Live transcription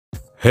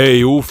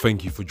Hey all,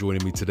 thank you for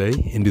joining me today.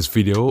 In this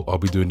video, I'll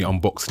be doing the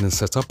unboxing and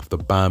setup of the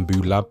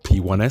Bambulab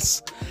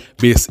P1S.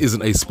 This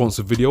isn't a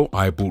sponsored video,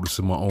 I bought this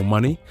with my own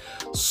money.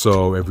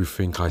 So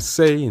everything I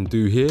say and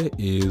do here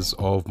is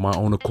of my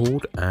own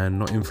accord and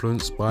not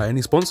influenced by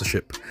any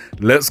sponsorship.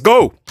 Let's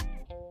go!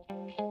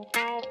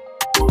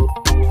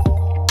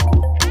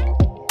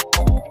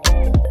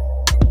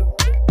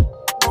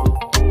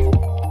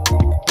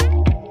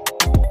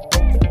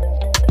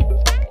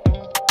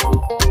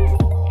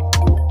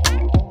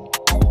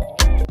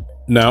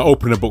 Now,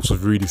 opening the box was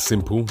really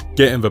simple.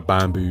 Getting the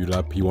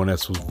Bambulab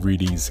P1S was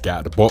really easy to get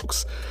out of the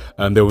box.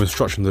 There were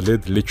instructions on the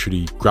lid,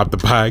 literally grab the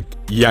bag,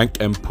 yank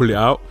and pull it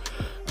out.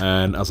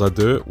 And as I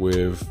do it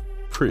with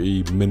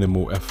pretty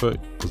minimal effort,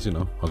 because you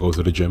know, I go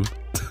to the gym.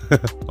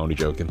 Only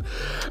joking.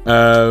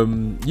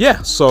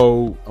 Yeah,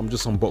 so I'm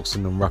just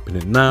unboxing and wrapping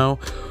it now.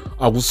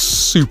 I was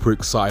super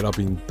excited. I've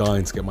been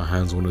dying to get my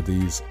hands on one of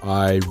these.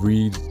 I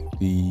really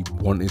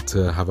wanted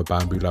to have a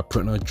Bambulab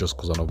printer just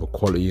because I know the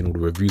quality and all the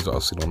reviews that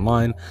I've seen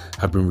online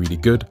have been really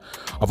good.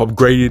 I've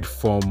upgraded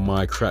from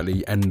my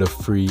Creately Ender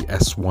 3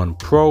 S1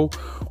 Pro.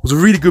 It was a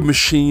really good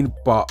machine,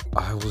 but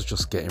I was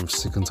just getting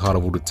sick and tired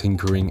of all the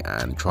tinkering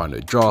and trying to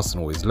adjust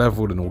and always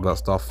leveled and all that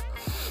stuff.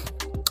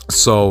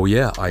 So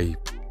yeah, I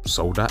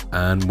sold that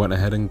and went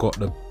ahead and got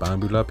the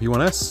Bambulab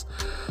P1S.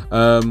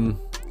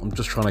 I'm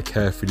just trying to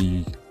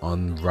carefully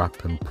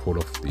unwrap and pull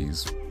off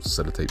these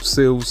sellotape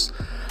seals.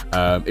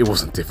 It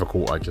wasn't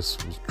difficult, I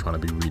just was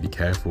trying to be really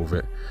careful with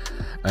it.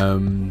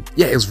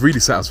 Yeah, it was really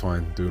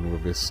satisfying doing all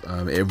of this.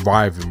 It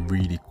arrived in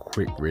really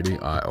quick, really.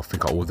 I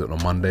think I ordered it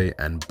on Monday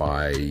and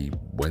by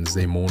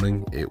Wednesday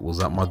morning it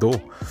was at my door.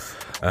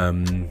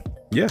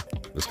 Yeah,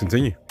 let's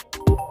continue.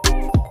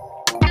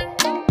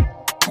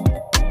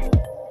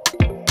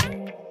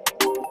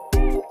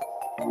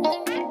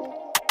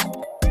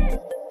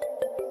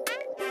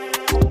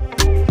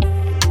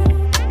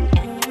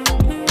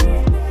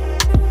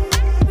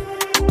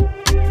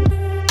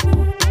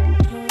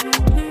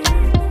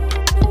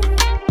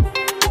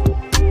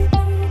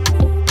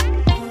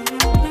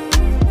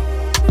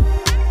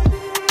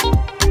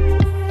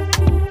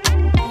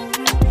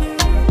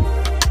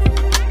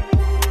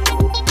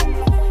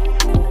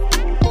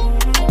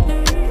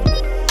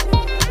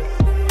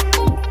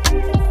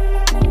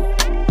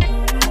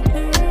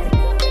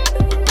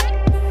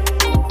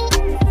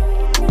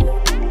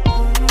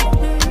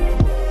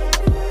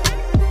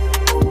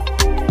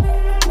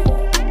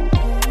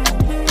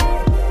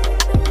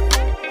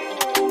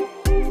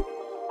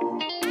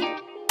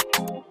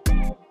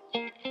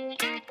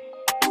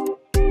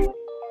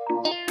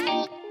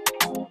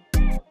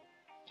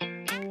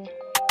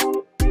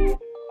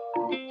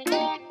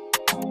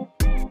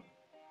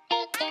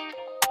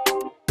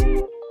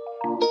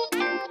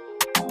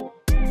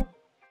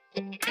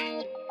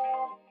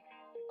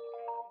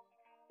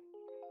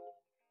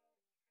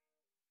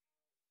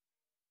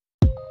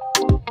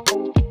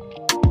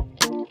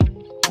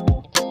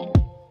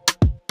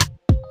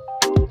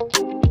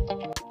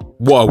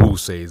 What I will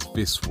say is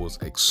this was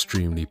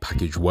extremely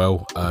packaged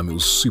well. It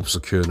was super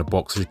secure in the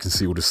box. As you can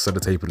see, all the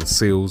sellotape and the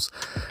seals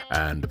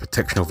and the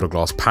protection over the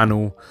glass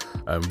panel.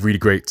 Really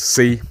great to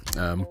see.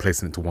 I'm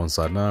placing it to one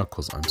side now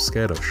because I'm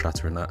scared of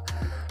shattering that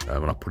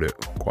when I put it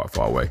quite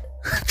far away,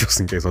 just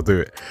in case I do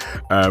it.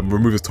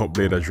 Remove the top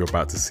lid as you're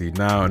about to see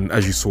now. And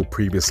as you saw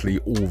previously,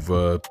 all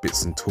the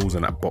bits and tools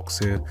in that box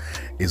here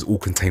is all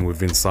contained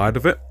within inside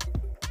of it.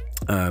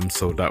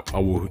 So that I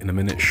will in a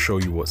minute show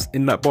you what's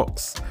in that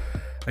box.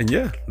 And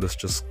yeah, let's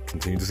just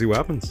continue to see what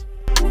happens.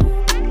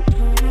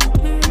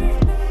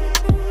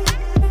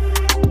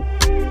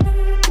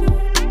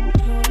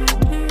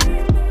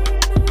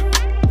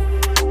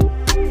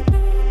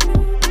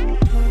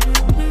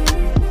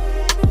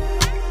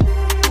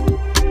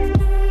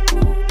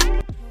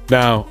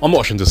 Now, I'm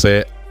not ashamed to say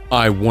it.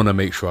 I want to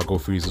make sure I go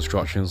through these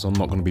instructions. I'm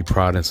not going to be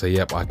proud and say,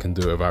 yep, I can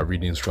do it without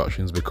reading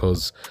instructions,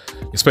 because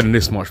you're spending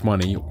this much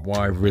money.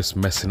 Why risk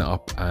messing it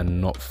up and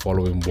not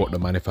following what the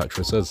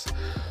manufacturer says?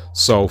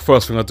 So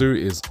first thing I do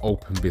is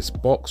open this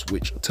box,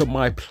 which to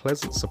my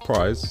pleasant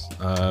surprise,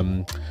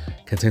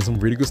 contains some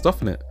really good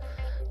stuff in it.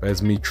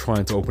 There's me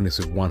trying to open this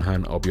with one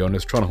hand. I'll be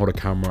honest, trying to hold a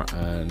camera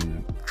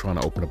and trying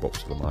to open a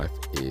box with a knife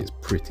is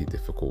pretty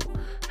difficult.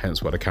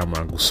 Hence why the camera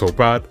angle is so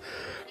bad.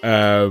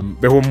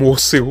 There were more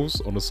seals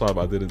on the side that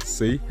I didn't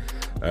see,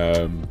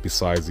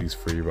 besides these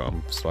three that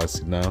I'm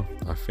slicing now.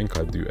 I think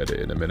I do edit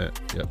in a minute.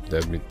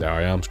 Yep, there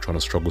I am trying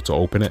to struggle to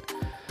open it.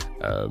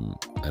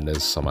 And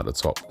there's some at the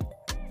top.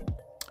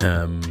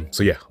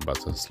 So yeah, I'm about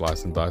to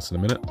slice and dice in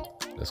a minute.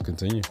 Let's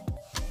continue.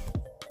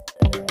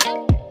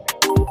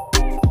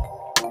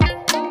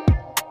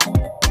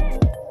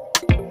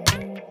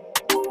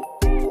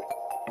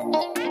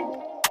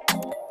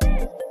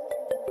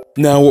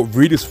 Now, what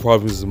really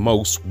surprised me the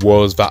most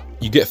was that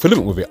you get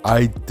filament with it.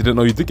 I didn't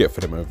know you did get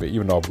filament with it,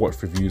 even though I've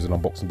watched reviews and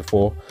unboxing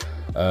before.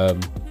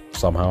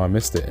 Somehow I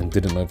missed it and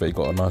didn't know that it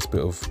got a nice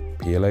bit of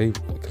PLA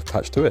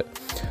attached to it.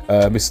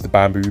 This is the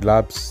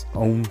BambuLabs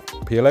own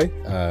PLA.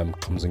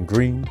 Comes in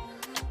green.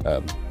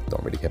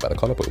 Don't really care about the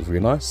color, but it was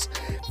really nice.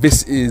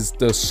 This is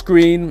the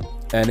screen,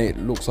 and it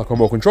looks like a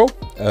remote control.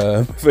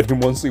 If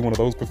anyone's seen one of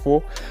those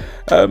before.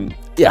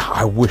 Yeah,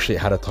 I wish it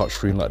had a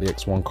touchscreen like the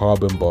X1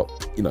 Carbon, but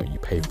you know, you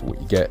pay for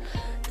what you get.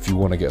 If you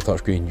want to get a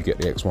touchscreen, you get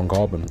the X1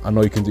 Carbon. I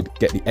know you can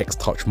get the X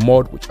Touch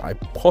mod, which I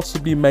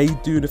possibly may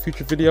do in a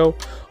future video.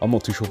 I'm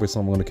not too sure if it's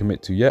something I'm going to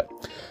commit to yet.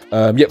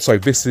 Yep, so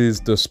this is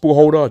the spool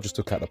holder. I just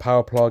took out the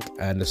power plug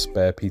and the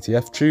spare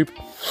PTF tube.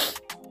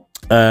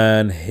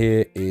 And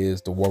here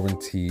is the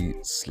warranty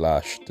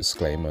 /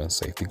 disclaimer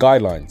safety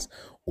guidelines.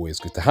 Always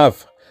good to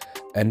have.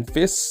 And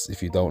this,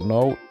 if you don't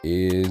know,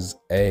 is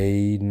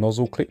a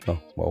nozzle cleaner.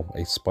 Well,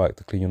 a spike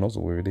to clean your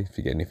nozzle, really. If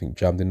you get anything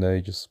jammed in there,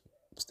 you just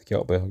stick it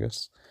out there, I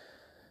guess.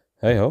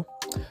 Hey ho.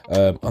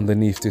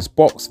 Underneath this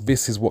box,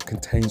 this is what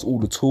contains all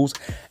the tools.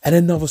 And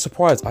another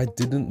surprise, I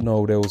didn't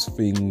know there was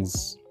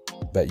things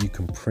that you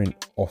can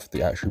print off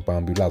the actual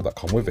BambuLab that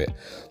come with it.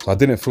 So I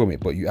didn't film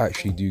it, but you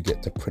actually do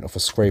get to print off a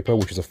scraper,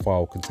 which is a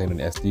file containing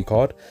an SD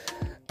card.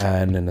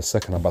 And in a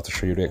second, I'm about to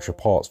show you the extra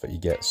parts that you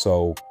get.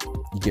 So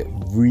you get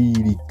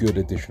really good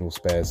additional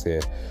spares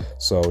here.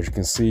 So as you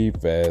can see,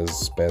 there's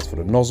spares for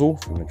the nozzle,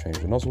 if you want to change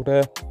the nozzle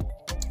there.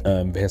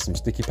 Here's some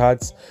sticky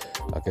pads.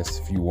 I guess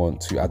if you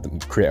want to add them,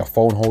 create a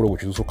phone holder,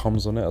 which also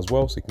comes on it as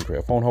well, so you can create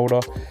a phone holder.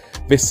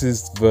 This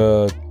is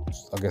the,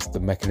 I guess,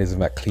 the mechanism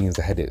that cleans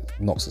the head. It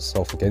knocks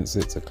itself against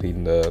it to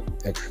clean the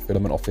extra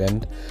filament off the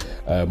end.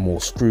 More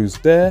screws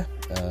there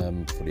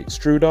for the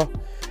extruder.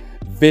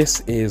 This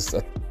is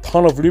a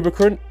ton of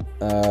lubricant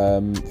for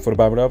the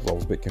BambuLabs. I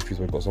was a bit confused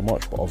why I got so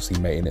much, but obviously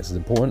maintenance is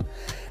important.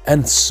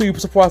 And super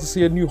surprised to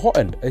see a new hot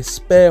end, a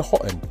spare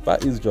hot end.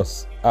 That is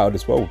just out of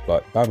this world.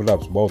 Like,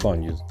 BambuLabs, well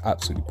done. You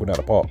absolutely put it out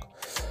of the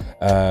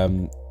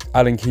park.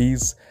 Allen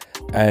keys,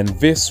 and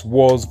this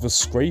was the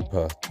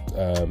scraper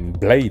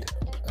blade.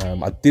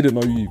 I didn't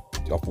know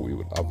I thought we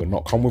would either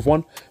not come with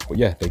one, but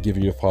yeah, they give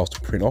you a files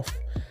to print off.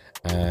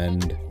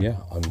 And yeah,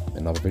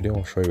 another video,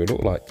 I'll show you what it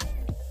looked like.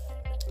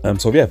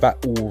 So yeah,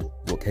 that all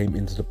what came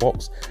into the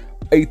box.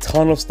 A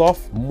ton of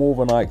stuff, more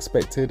than I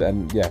expected,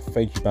 and yeah,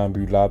 thank you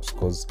BambuLabs,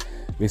 because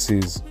this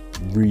is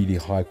really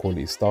high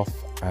quality stuff,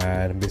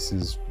 and this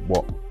is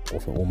what I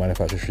think all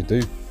manufacturers should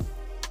do.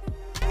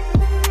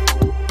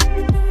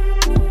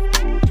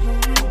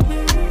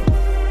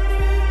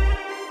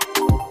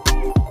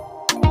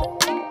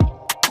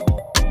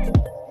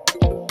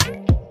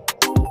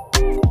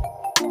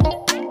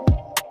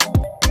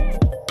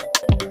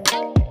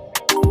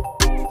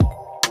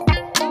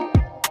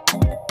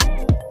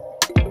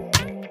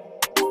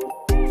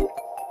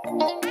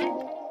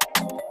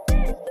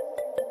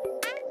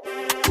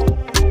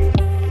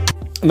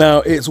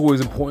 Now, it's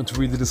always important to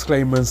read the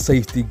disclaimer and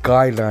safety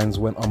guidelines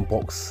when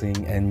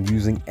unboxing and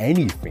using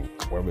anything,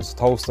 whether it's a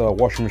toaster,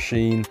 washing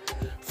machine,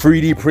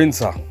 3D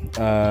printer.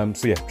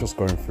 So yeah, just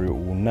going through it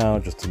all now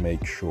just to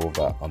make sure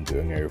that I'm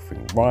doing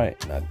everything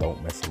right and I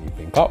don't mess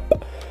anything up.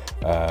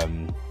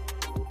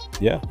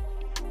 Yeah,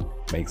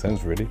 makes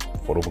sense really.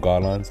 Follow the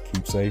guidelines,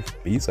 keep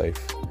safe, be safe.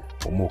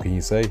 What more can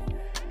you say?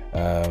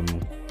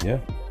 Yeah.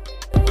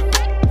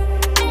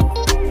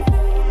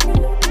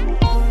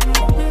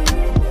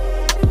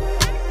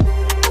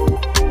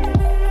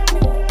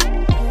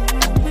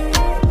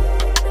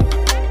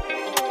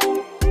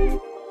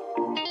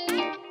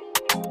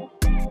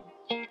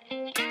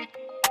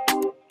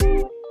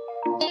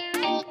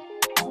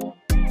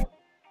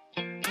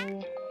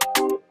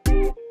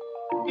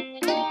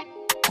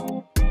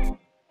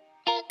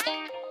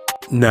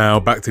 Now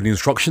back to the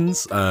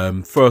instructions.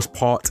 First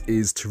part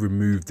is to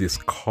remove this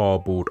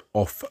cardboard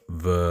off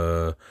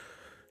the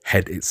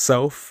head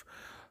itself.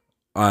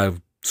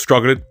 I've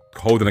struggled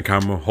holding the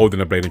camera, holding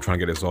the blade and trying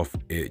to get this off.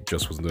 It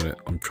just wasn't doing it.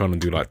 I'm trying to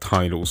do like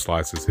tiny little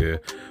slices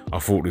here. I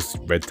thought this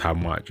red tab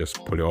might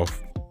just pull it off.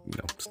 You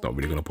know, it's not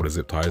really gonna put a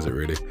zip tie, is it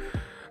really?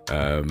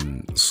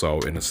 So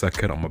in a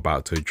second, I'm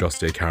about to adjust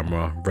the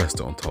camera,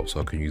 rest it on top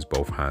so I can use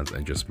both hands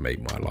and just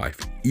make my life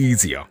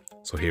easier.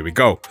 So here we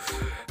go.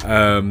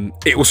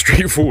 It was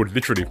straightforward,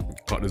 literally.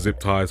 Cut the zip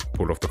ties,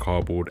 pull off the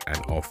cardboard, and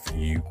off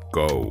you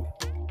go.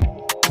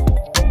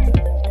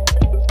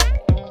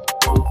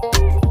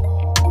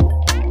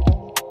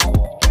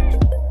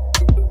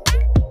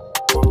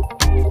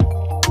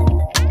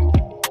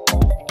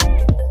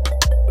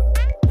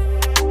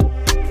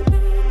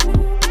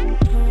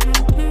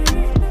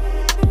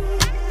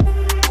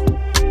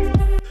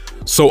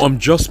 So I'm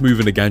just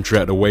moving the gantry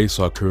out of the way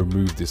so I can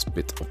remove this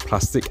bit of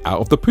plastic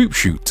out of the poop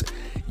chute.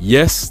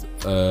 Yes,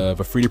 the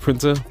 3D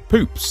printer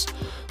poops.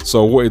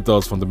 So what it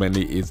does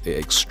fundamentally is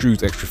it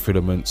extrudes extra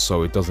filament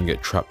so it doesn't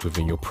get trapped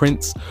within your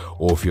prints,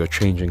 or if you're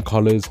changing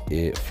colors,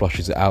 it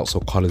flushes it out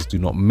so colors do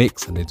not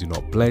mix and they do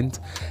not blend,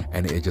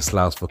 and it just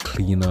allows for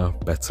cleaner,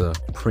 better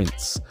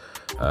prints.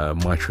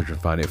 My children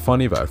find it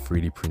funny that a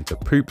 3D printer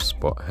poops,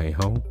 but hey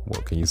ho,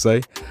 what can you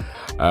say?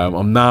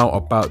 I'm now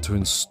about to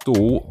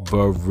install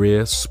the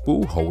rear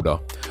spool holder.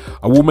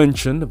 I will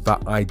mention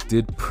that I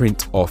did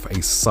print off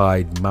a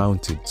side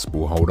mounted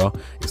spool holder.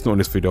 It's not in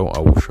this video, I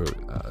will show it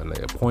at a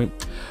later point.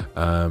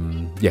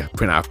 Yeah,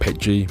 print out of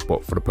PETG,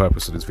 but for the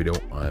purpose of this video,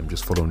 I'm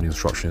just following the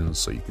instructions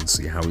so you can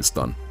see how it's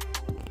done.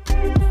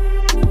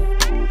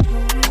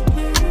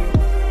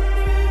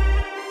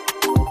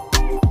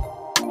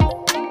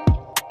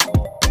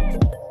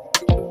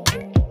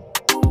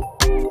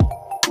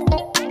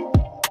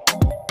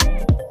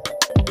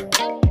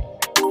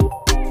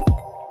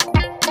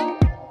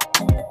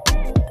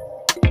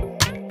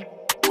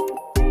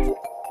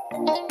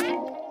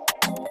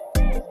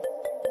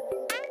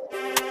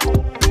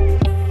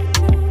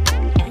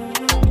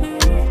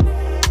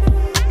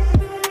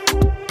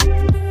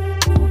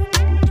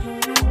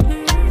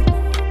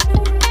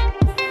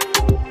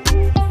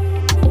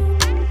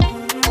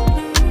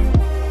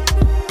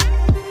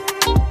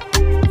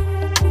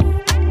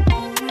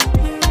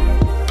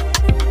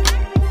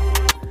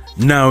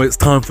 Now it's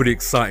time for the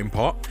exciting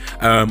part.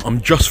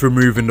 I'm just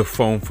removing the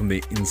foam from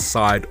the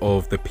inside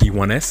of the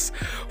P1S.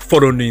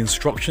 Following the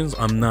instructions,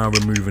 I'm now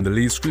removing the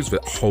lead screws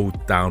that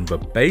hold down the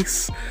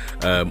base,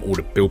 or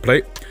the build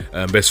plate.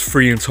 There's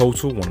 3 in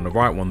total, one on the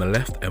right, one on the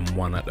left, and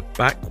one at the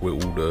back where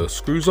all the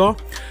screws are.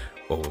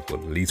 Well, the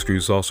lead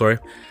screws are, sorry.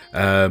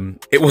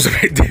 It was a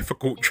bit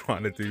difficult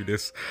trying to do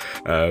this,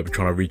 trying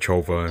to reach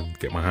over and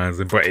get my hands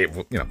in, but it,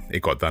 you know,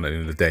 it got done at the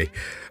end of the day.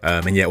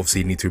 And yeah,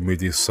 obviously you need to remove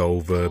this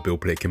so the build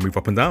plate can move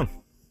up and down.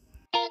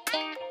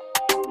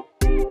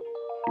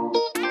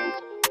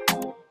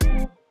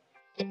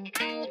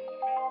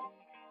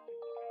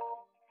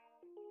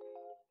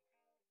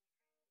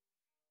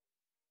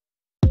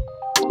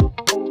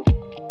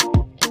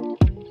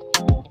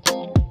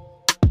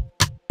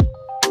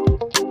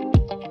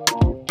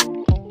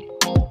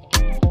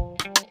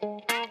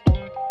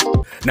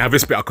 Now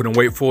this bit I couldn't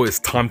wait for. It's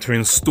time to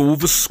install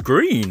the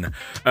screen.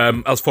 I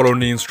was following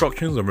the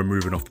instructions and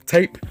removing off the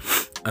tape.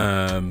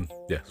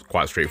 Yeah, it's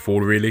quite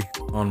straightforward really.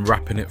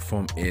 Unwrapping it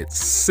from its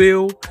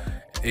seal.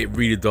 It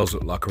really does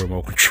look like a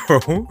remote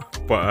control,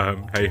 but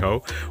hey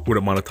ho,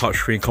 wouldn't mind a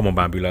touchscreen. Come on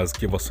BambuLabs,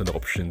 give us an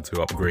option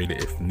to upgrade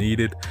it if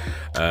needed.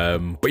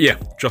 But yeah,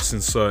 just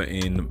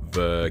inserting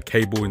the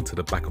cable into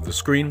the back of the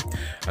screen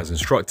as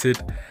instructed,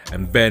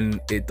 and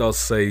then it does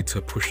say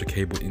to push the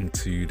cable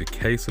into the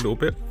case a little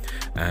bit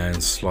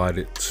and slide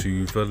it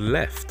to the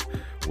left,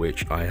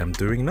 which I am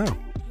doing now.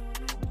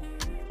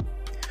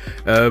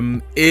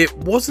 It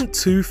wasn't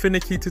too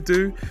finicky to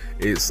do.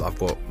 I've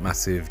got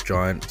massive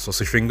giant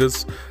sausage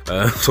fingers,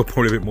 so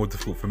probably a bit more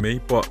difficult for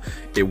me, but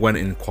it went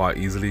in quite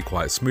easily,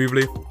 quite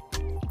smoothly.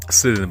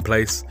 Slid it in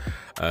place.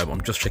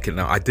 I'm just checking it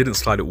now. I didn't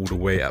slide it all the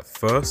way at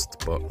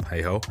first, but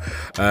hey ho.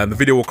 The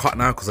video will cut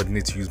now because I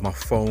need to use my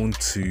phone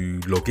to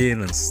log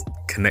in and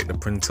connect the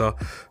printer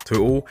to it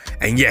all.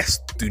 And yes,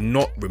 do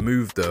not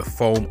remove the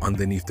foam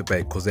underneath the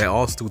bed because there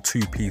are still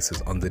 2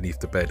 pieces underneath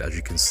the bed, as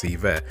you can see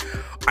there.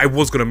 I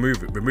was gonna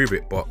remove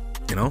it, but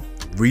you know,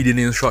 reading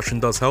the instruction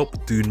does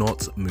help. Do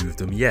not move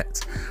them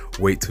yet.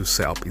 Wait till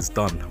setup is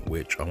done,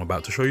 which I'm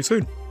about to show you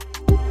soon.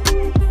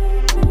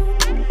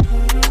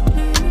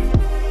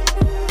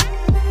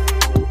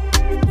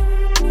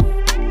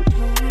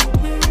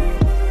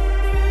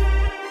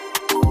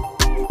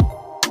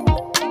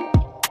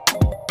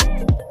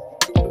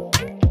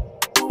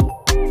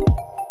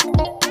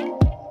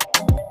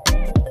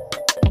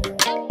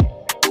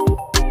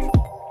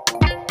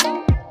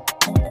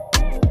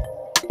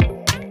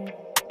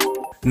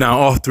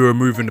 Now, after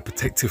removing the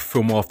protective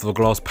film off the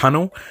glass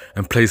panel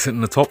and placing it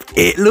on the top,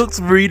 it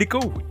looks really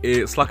cool.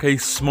 It's like a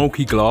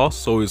smoky glass,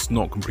 so it's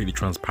not completely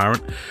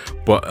transparent.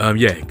 But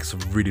yeah, it's a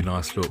really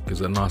nice look.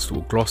 There's a nice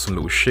little gloss and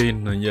little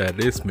sheen. And yeah,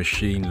 this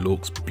machine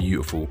looks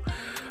beautiful.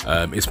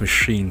 It's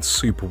machined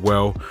super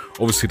well.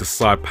 Obviously, the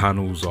side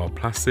panels are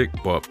plastic,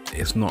 but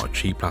it's not a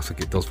cheap plastic.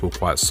 It does feel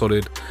quite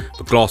solid.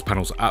 The glass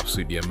panels are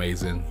absolutely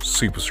amazing.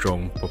 Super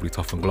strong, probably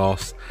tougher than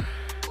glass.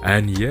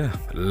 And yeah,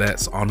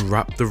 let's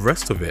unwrap the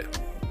rest of it.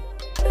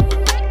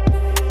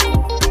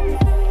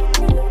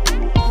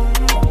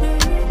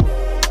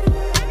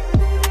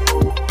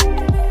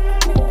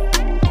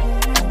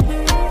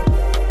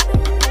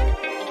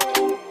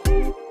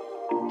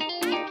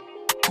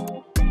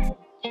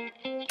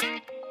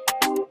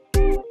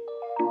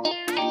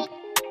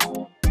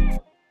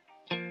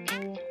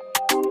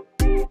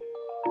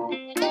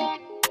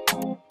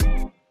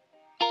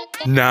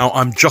 Now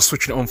I'm just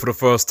switching it on for the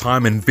first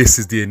time, and this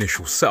is the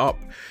initial setup.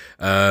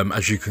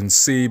 As you can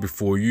see,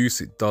 before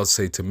use, it does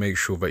say to make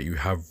sure that you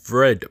have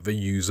read the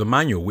user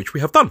manual, which we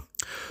have done.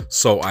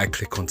 So I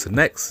click onto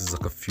next. There's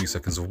like a few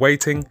seconds of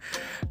waiting,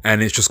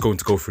 and it's just going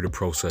to go through the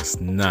process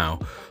now.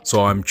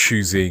 So I'm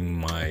choosing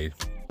my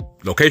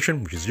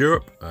location, which is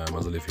Europe, as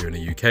I live here in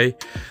the UK.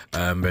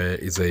 There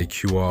is a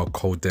QR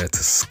code there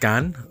to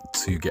scan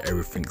to get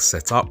everything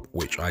set up,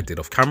 which I did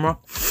off camera.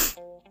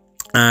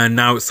 And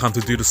now it's time to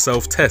do the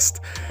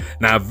self-test.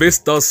 Now this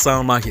does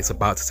sound like it's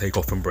about to take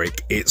off and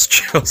break. It's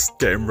just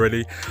getting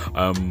ready.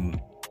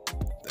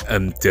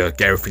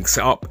 get everything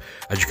set up.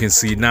 As you can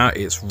see now,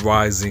 it's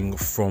rising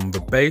from the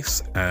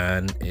base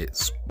and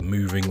it's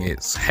moving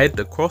its head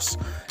across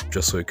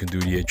just so it can do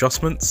the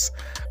adjustments.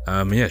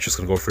 Yeah, it's just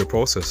gonna go through the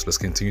process. Let's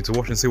continue to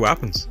watch and see what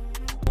happens.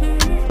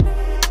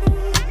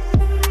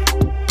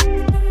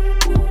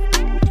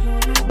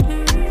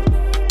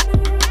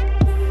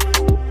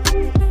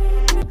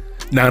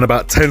 Now in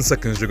about 10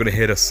 seconds, you're gonna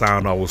hear the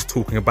sound I was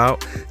talking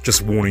about.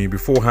 Just warning you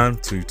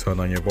beforehand to turn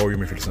down your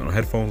volume if you're listening on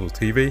headphones or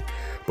TV.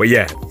 But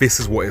yeah,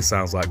 this is what it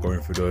sounds like going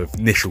through the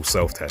initial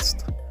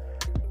self-test.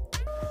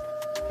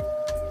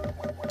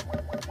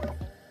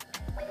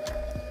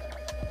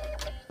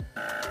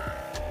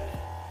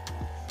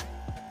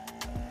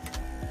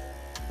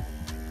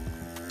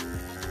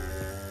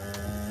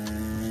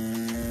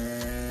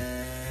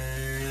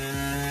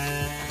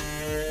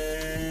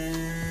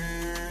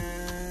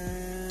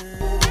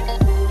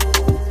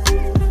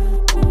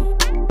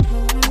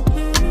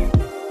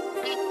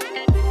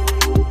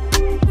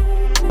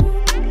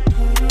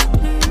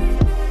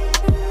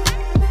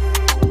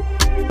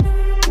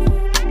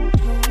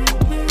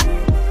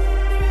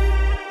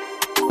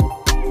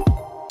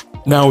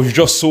 Now, as you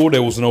just saw,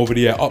 there was an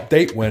over-the-air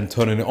update when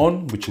turning it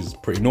on, which is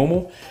pretty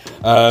normal.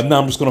 Now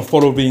I'm just gonna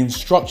follow the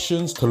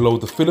instructions to load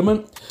the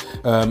filament.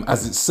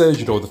 As it says,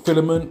 you load the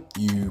filament,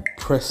 you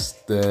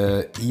press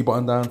the E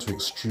button down to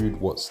extrude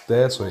what's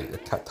there so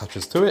it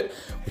attaches to it,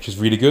 which is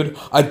really good.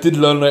 I did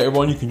learn later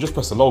on, you can just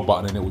press the load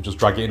button and it will just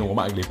drag it in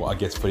automatically, but I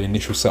guess for the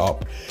initial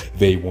setup,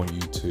 they want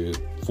you to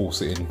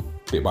force it in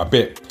bit by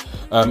bit.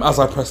 As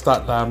I press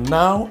that down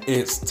now,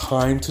 it's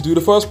time to do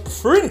the first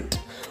print,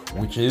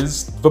 which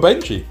is the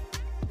benchy.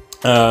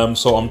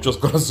 So I'm just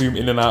gonna zoom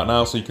in and out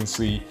now so you can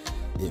see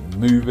it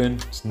moving.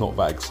 It's not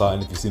that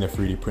exciting. If you've seen a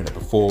 3D printer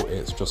before,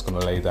 it's just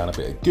gonna lay down a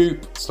bit of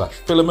goop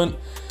 / filament.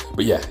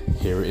 But yeah,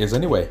 here it is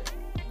anyway.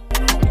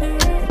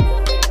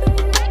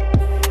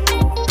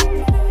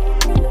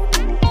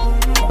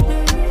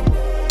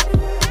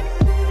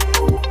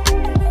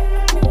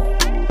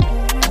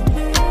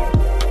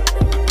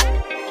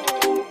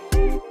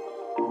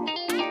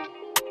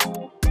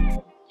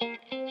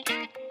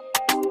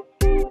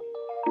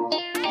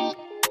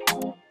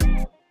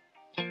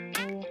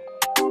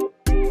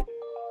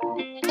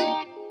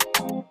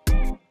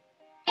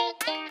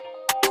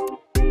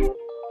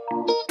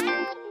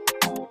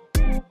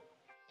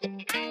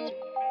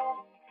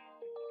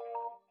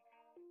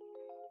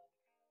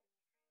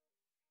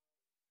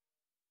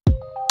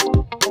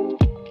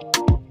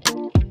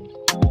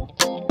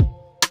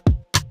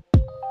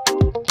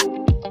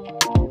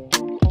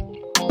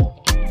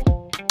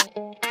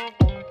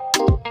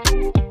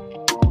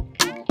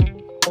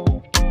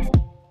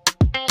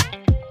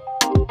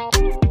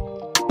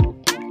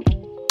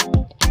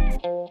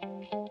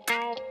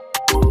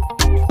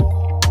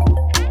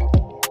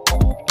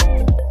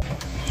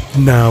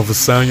 Now the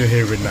sound you're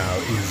hearing now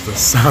is the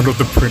sound of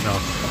the printer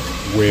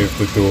with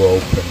the door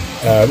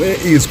open.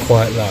 It is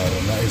quite loud,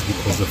 and that is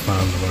because the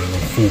fan's running on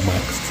full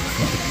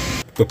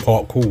max. The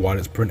part cool while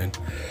it's printing.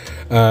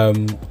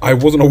 I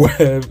wasn't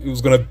aware it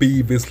was going to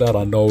be this loud.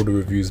 I know the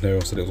reviews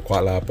now said it was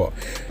quite loud, but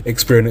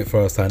experiencing it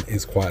firsthand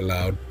is quite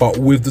loud. But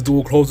with the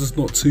door closed, it's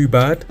not too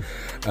bad.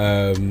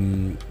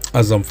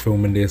 As I'm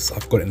filming this,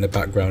 I've got it in the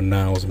background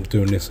now as I'm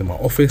doing this in my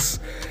office.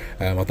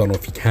 I don't know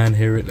if you can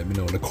hear it, let me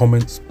know in the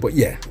comments. But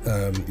yeah,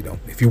 you know,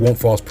 if you want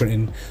fast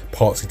printing,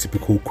 parts need to be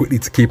cooled quickly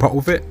to keep up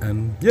with it.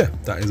 And yeah,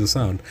 that is the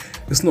sound.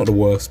 It's not the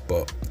worst,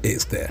 but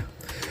it's there.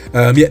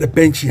 Yeah, the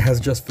benchy has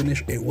just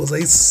finished. It was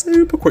a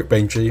super quick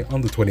benchy,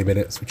 under 20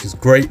 minutes, which is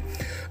great.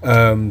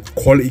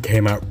 Quality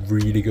came out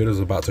really good, as I was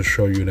about to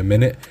show you in a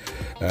minute.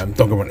 Don't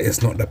get me wrong,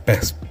 it's not the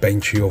best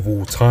benchy of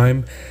all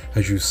time.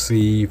 As you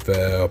see,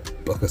 I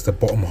guess the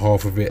bottom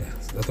half of it,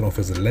 I don't know if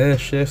there's a layer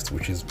shift,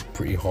 which is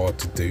pretty hard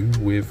to do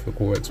with a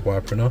Core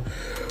XY printer,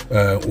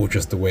 or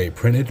just the way it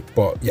printed.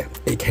 But yeah,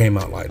 it came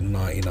out like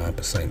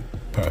 99%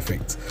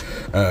 perfect.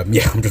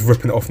 Yeah, I'm just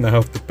ripping it off now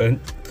off the bed.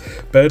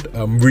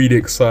 I'm really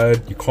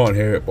excited. You can't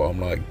hear it, but I'm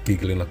like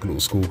giggling like a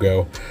little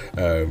schoolgirl.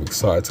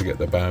 Excited to get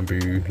the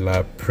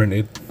BambuLab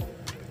printed.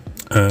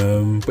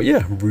 But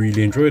yeah,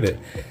 really enjoyed it.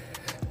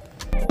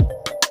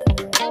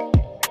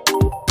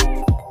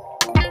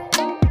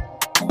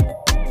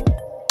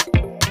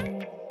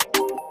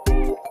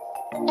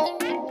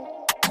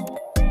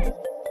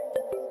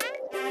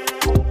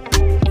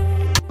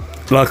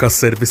 Like I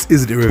said, this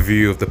isn't a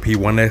review of the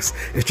P1S,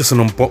 it's just an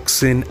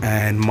unboxing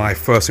and my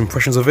first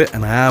impressions of it,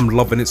 and I am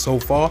loving it so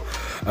far.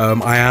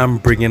 I am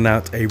bringing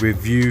out a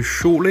review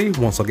shortly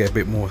once I get a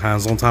bit more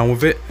hands-on time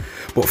with it.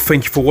 But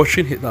thank you for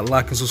watching, hit that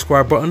like and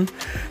subscribe button,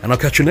 and I'll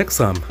catch you next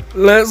time.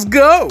 Let's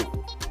go!